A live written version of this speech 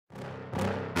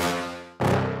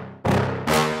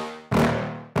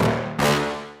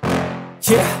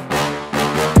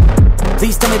yeah.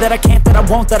 Please tell me that I can't, that I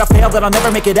won't, that I fail, that I'll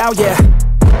never make it out, yeah.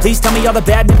 Please tell me all the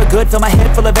bad, never good. Fill my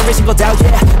head full of every single doubt,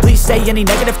 yeah. Please say any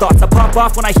negative thoughts. I pop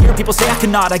off when I hear people say I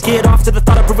cannot. I get off to the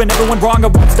thought of proving everyone wrong. I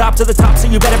won't stop to the top, so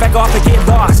you better back off and get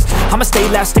lost. I'ma stay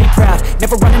loud, stay proud,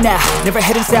 never running out, never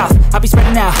heading south. I'll be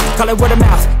spreading out, call it word of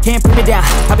mouth. Can't put me down,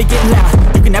 I'll be getting loud.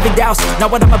 You can have your doubts, not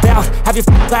what I'm about. Have your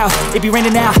cloud, it be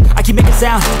raining now. I keep making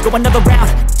sound, go another round.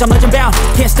 I'm legend bound,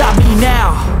 can't stop me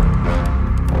now.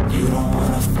 You don't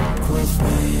wanna fuck with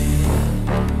me.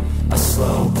 A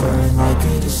slow burn like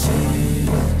a disease.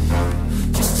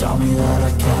 Just tell me that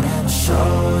I can and I'll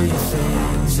show you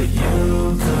things that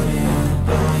you couldn't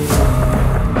believe.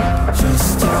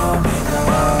 Just tell me that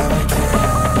I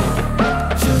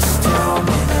can. Just tell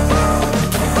me that I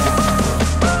can.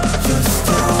 Just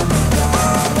tell me that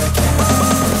I can.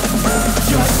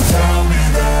 Just tell me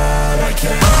that I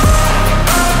can.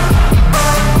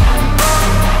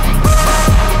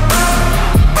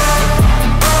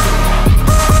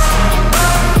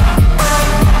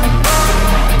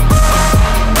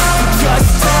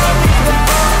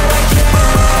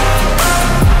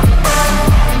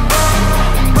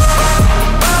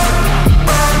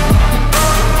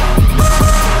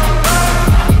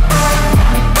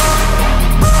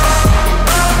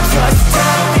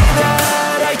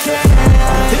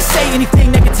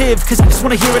 Anything negative, cause I just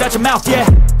wanna hear it out your mouth, yeah.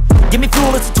 Give me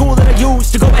fuel, it's a tool that I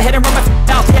use to go ahead and run my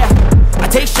mouth, yeah. I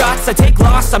take shots, I take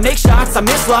loss, I make shots, I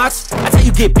miss lots. That's how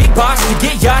you get big box, you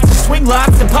get yachts, you swing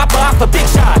lots and pop off a big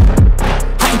shot.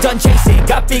 I ain't done chasing,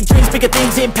 got big dreams, bigger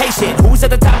things, impatient. Who's at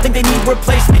the top think they need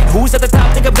replacement? Who's at the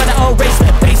top think I'm gonna erase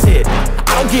them? Face it,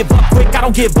 I don't give up quick, I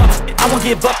don't give up shit, I won't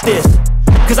give up this.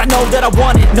 Cause I know that I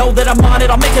want it, know that I'm on it,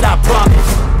 I'll make it, I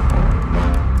promise.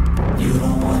 You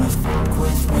don't wanna fuck with